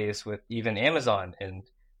nowadays with even Amazon and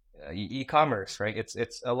e-commerce, right?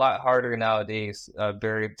 It's a lot harder nowadays,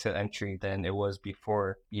 barrier to entry than it was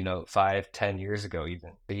before, 5, 10 years ago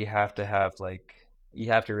even. But you have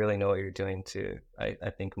to really know what you're doing to,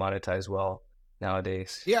 I think, monetize well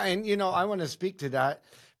nowadays. Yeah, and I want to speak to that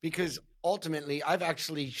because ultimately I've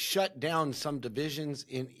actually shut down some divisions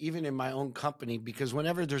even in my own company because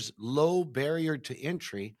whenever there's low barrier to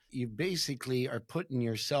entry, you basically are putting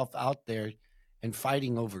yourself out there and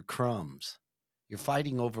fighting over crumbs. You're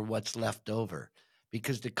fighting over what's left over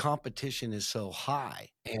because the competition is so high.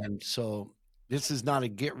 And so this is not a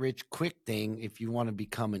get rich quick thing if you want to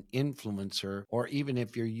become an influencer or even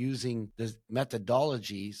if you're using the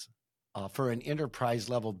methodologies for an enterprise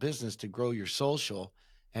level business to grow your social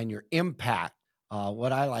and your impact.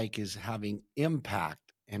 What I like is having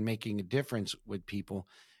impact and making a difference with people.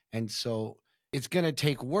 And so it's going to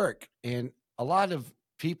take work. And a lot of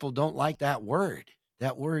people don't like that word.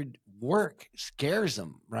 That word work scares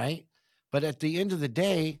them, right? But at the end of the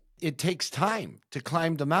day, it takes time to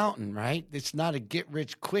climb the mountain, right? It's not a get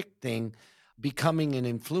rich quick thing becoming an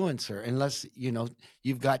influencer unless,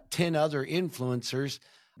 you've got 10 other influencers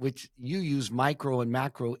which you use micro and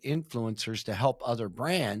macro influencers to help other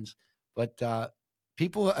brands. But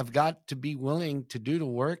people have got to be willing to do the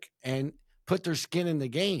work and put their skin in the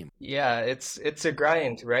game. Yeah, it's a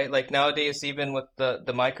grind, right? Like nowadays, even with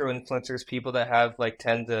the micro influencers, people that have like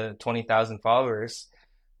 10 to 20,000 followers,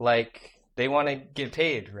 like they want to get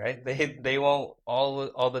paid, right? They won't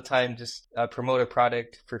all the time just promote a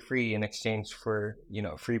product for free in exchange for,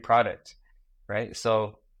 free product, right?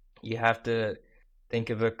 So you have to think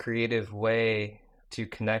of a creative way to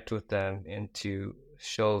connect with them and to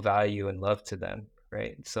show value and love to them,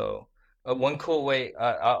 right? So one cool way,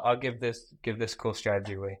 I'll give this cool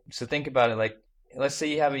strategy away. So think about it like, let's say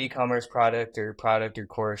you have an e-commerce product or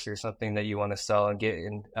course or something that you want to sell and get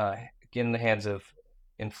in the hands of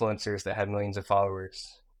influencers that have millions of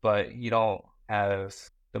followers, but you don't have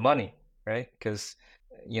the money, right? Because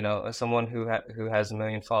someone who has a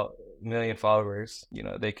million followers,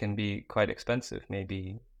 they can be quite expensive,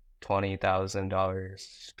 maybe $20,000,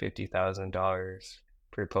 $50,000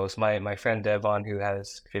 per post. My friend Devon, who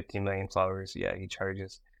has 50 million followers, yeah, he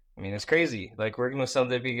charges. I mean, it's crazy. Like working with some of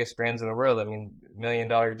the biggest brands in the world. I mean, $1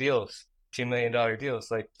 million deals, $2 million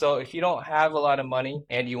deals. Like, so if you don't have a lot of money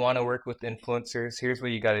and you want to work with influencers, here's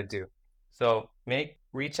what you got to do. So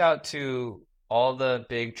reach out to all the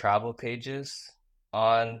big travel pages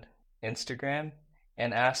on Instagram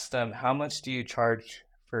and ask them how much do you charge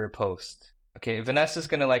for a post. Okay, Vanessa's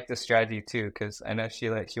gonna like this strategy too, because I know she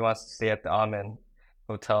wants to stay at the Amen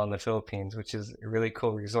Hotel in the Philippines, which is a really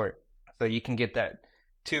cool resort. So you can get that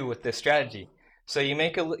too with this strategy. So you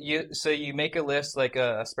make a list like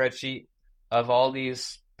a spreadsheet of all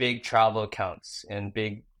these big travel accounts and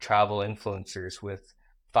big travel influencers with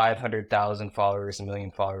 500,000 followers, a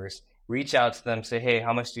million followers. Reach out to them, say, hey,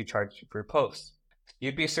 how much do you charge for a post?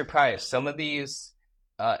 You'd be surprised. Some of these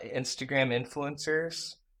Instagram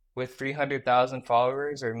influencers with 300,000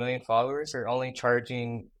 followers or a million followers are only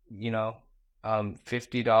charging, $50,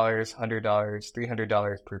 $100,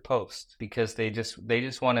 $300 per post because they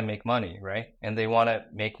just want to make money, right? And they want to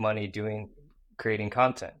make money creating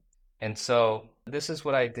content. And so this is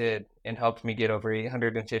what I did and helped me get over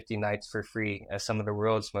 850 nights for free at some of the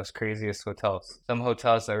world's most craziest hotels. Some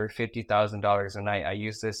hotels that were $50,000 a night. I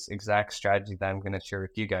used this exact strategy that I'm going to share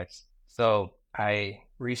with you guys. So I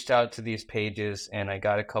reached out to these pages and I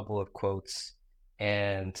got a couple of quotes,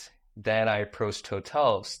 and then I approached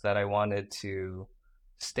hotels that I wanted to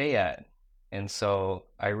stay at. And so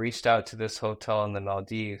I reached out to this hotel in the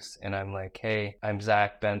Maldives and I'm like, hey, I'm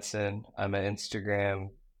Zach Benson. I'm an Instagram,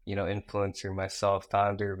 influencer myself,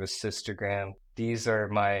 founder of a Sistagram. These are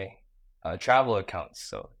my travel accounts,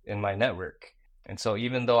 so in my network. And so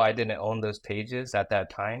even though I didn't own those pages at that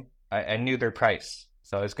time, I knew their price.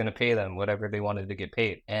 So I was going to pay them whatever they wanted to get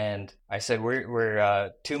paid. And I said,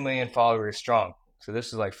 we're 2 million followers strong. So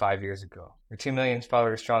this was like 5 years ago. We're 2 million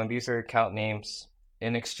followers strong. These are account names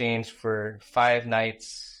in exchange for 5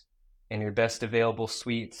 nights in your best available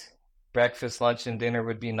suite. Breakfast, lunch, and dinner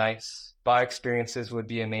would be nice. Spa experiences would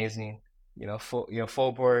be amazing.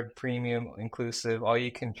 Full board, premium, inclusive, all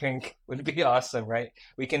you can drink would be awesome, right?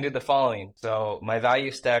 We can do the following. So my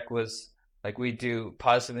value stack was like we do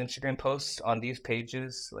positive Instagram posts on these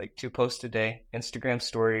pages, like 2 posts a day, Instagram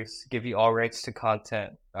stories, give you all rights to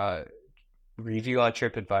content, review on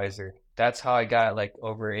TripAdvisor. That's how I got like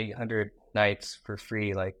over 800 nights for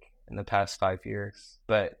free, like in the past 5 years.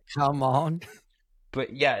 Come on.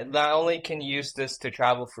 But yeah, not only can you use this to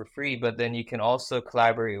travel for free, but then you can also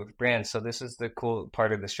collaborate with brands. So this is the cool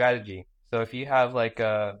part of the strategy. So if you have like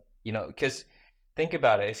because think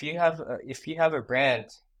about it, if you have a brand,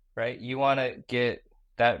 right, you want to get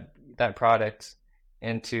that product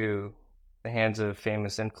into the hands of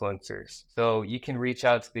famous influencers. So you can reach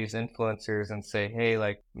out to these influencers and say, hey,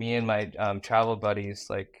 like me and my travel buddies,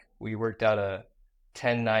 like we worked out a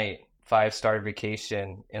 10-night 5-star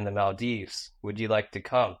vacation in the Maldives. Would you like to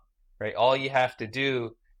come? Right? All you have to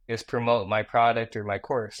do is promote my product or my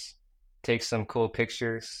course. Take some cool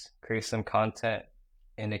pictures, create some content.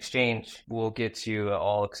 In exchange, we'll get you an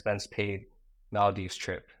all expense paid Maldives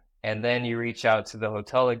trip. And then you reach out to the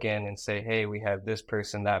hotel again and say, hey, we have this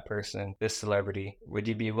person, that person, this celebrity. Would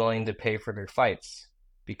you be willing to pay for their flights?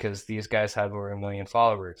 Because these guys have over 1 million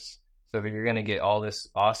followers. So you're going to get all this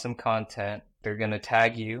awesome content. They're going to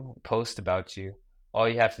tag you, post about you. All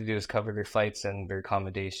you have to do is cover their flights and their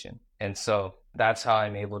accommodation. And so that's how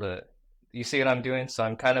I'm able to, you see what I'm doing? So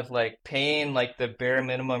I'm kind of like paying like the bare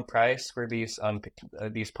minimum price for these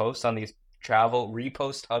posts on these travel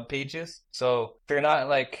repost hub pages. So they're not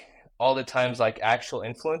like all the times like actual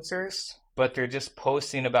influencers, but they're just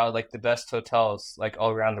posting about like the best hotels like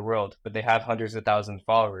all around the world, but they have hundreds of thousands of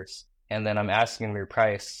followers. And then I'm asking their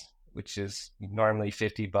price, which is normally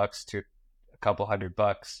 $50 to a couple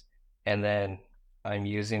 $100. And then I'm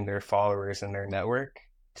using their followers and their network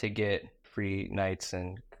to get free nights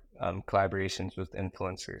and collaborations with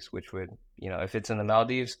influencers, which would, if it's in the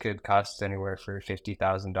Maldives, could cost anywhere for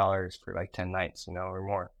 $50,000 for like 10 nights, or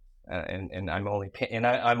more. And I'm only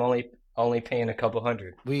only paying a couple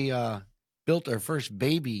hundred. We built our first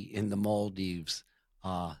baby in the Maldives.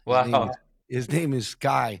 Wow. His name is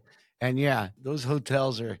Sky, and yeah, those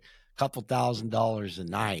hotels are a couple $1,000s a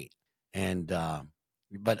night, and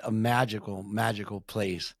but a magical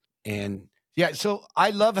place. And yeah, so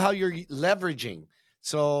I love how you're leveraging.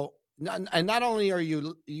 So and not only are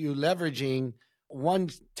you leveraging one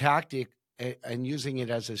tactic and using it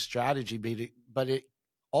as a strategy, but it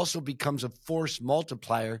also becomes a force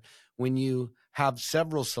multiplier when you have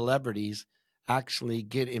several celebrities actually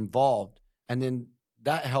get involved, and then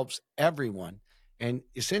that helps everyone. And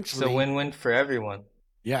It's a essentially, win-win for everyone.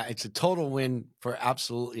 yeah, it's a total win for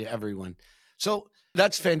absolutely everyone. So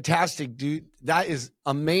that's fantastic, dude. That is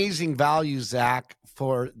amazing value, Zach,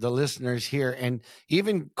 for the listeners here. And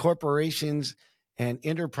even corporations and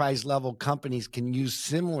enterprise level companies can use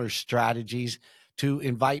similar strategies to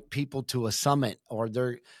invite people to a summit or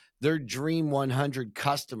their dream 100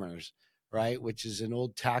 customers, right? Which is an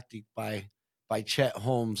old tactic by Chet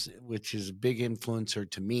Holmes, which is a big influencer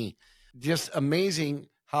to me. Just amazing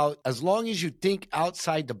how, as long as you think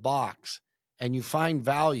outside the box and you find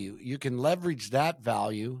value, you can leverage that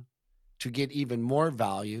value to get even more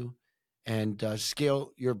value and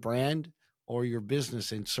scale your brand or your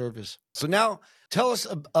business and service. So now tell us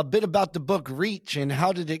a bit about the book Reach and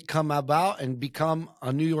how did it come about and become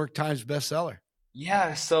a New York Times bestseller?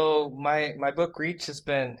 Yeah, so my book Reach has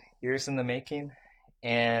been years in the making,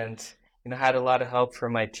 and had a lot of help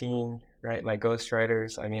from my team, right? My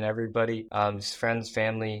ghostwriters, I mean everybody, just friends,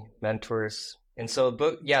 family, mentors. And so the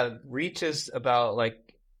book, yeah, Reach is about like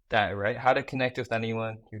that, right? How to connect with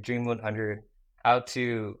anyone, your Dream 100, how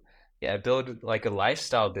to build like a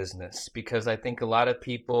lifestyle business because I think a lot of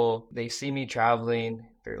people they see me traveling,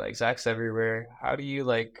 they're like Zach's everywhere. How do you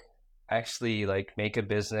like actually like make a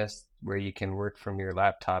business where you can work from your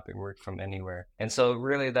laptop and work from anywhere. And so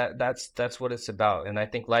really that's what it's about. And I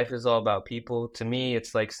think life is all about people. To me,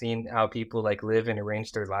 it's like seeing how people like live and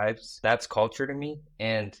arrange their lives. That's culture to me.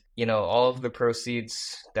 And all of the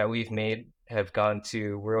proceeds that we've made have gone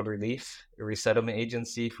to World Relief, a resettlement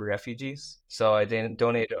agency for refugees. So I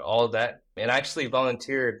donated all of that and I actually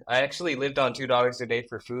volunteered. I actually lived on $2 a day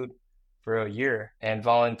for food for a year and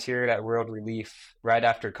volunteered at World Relief right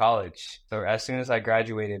after college. So as soon as I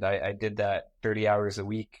graduated, I did that 30 hours a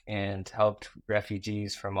week and helped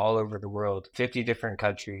refugees from all over the world, 50 different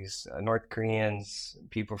countries, North Koreans,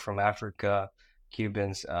 people from Africa,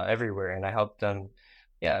 Cubans, everywhere. And I helped them,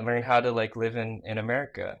 yeah, learn how to like live in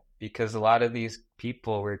America because a lot of these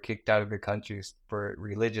people were kicked out of their countries for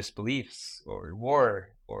religious beliefs or war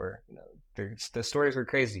or the stories were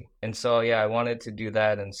crazy. And so, yeah, I wanted to do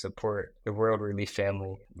that and support the World Relief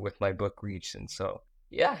family with my book Reach. And so,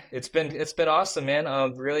 yeah, it's been awesome, man.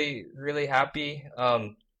 I'm really happy.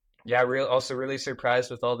 Yeah, also really surprised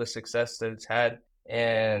with all the success that it's had.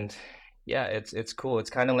 And yeah, it's cool. It's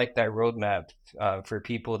kind of like that roadmap for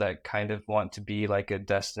people that kind of want to be like a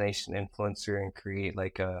destination influencer and create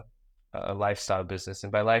like a lifestyle business.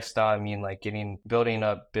 And by lifestyle, I mean like building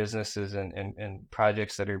up businesses and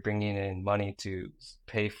projects that are bringing in money to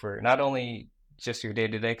pay for not only just your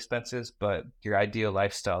day-to-day expenses, but your ideal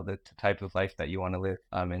lifestyle, the type of life that you want to live,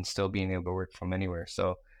 and still being able to work from anywhere.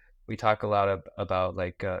 So we talk a lot about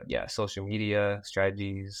like, yeah, social media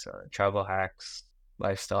strategies, travel hacks,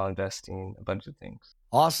 lifestyle investing, a bunch of things.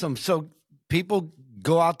 Awesome. So people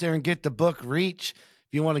go out there and get the book Reach.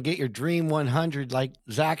 If you want to get your dream 100, like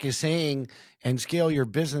Zach is saying, and scale your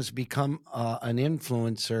business, become an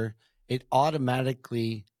influencer, it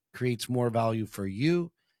automatically creates more value for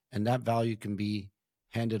you, and that value can be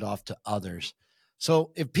handed off to others.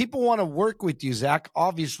 So if people want to work with you, Zach,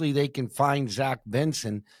 obviously they can find Zach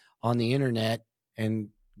Benson on the internet and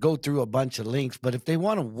go through a bunch of links. But if they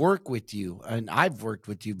want to work with you, and I've worked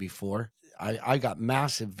with you before, I got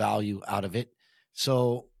massive value out of it.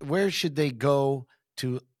 So where should they go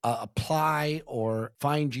to apply or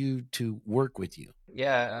find you to work with you?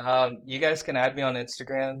 Yeah, you guys can add me on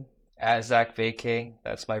Instagram at Zach Vacay.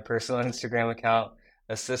 That's my personal Instagram account.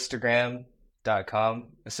 Assistagram.com.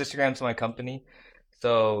 Assistagram's my company.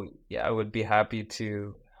 So yeah, I would be happy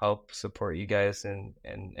to help support you guys in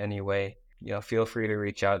any way. Feel free to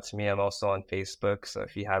reach out to me. I'm also on Facebook. So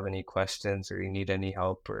if you have any questions or you need any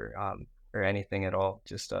help or anything at all,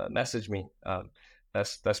 just message me.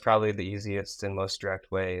 That's probably the easiest and most direct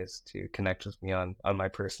way is to connect with me on my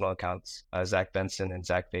personal accounts, Zach Benson and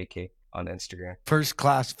Zach Vacay on Instagram. First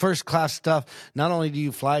class stuff. Not only do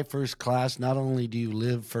you fly first class, not only do you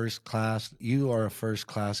live first class, you are a first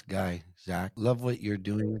class guy, Zach. Love what you're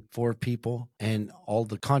doing for people and all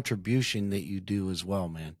the contribution that you do as well,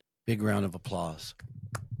 man. Big round of applause.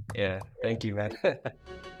 Yeah, thank you, man.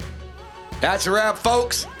 That's a wrap,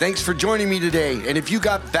 folks. Thanks for joining me today. And if you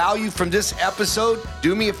got value from this episode,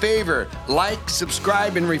 do me a favor, like,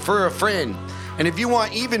 subscribe, and refer a friend. And if you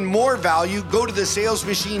want even more value, go to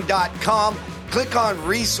thesalesmachine.com, click on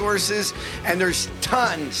resources, and there's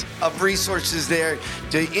tons of resources there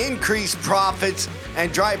to increase profits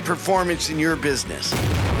and drive performance in your business.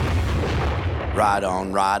 Right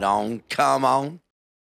on, come on.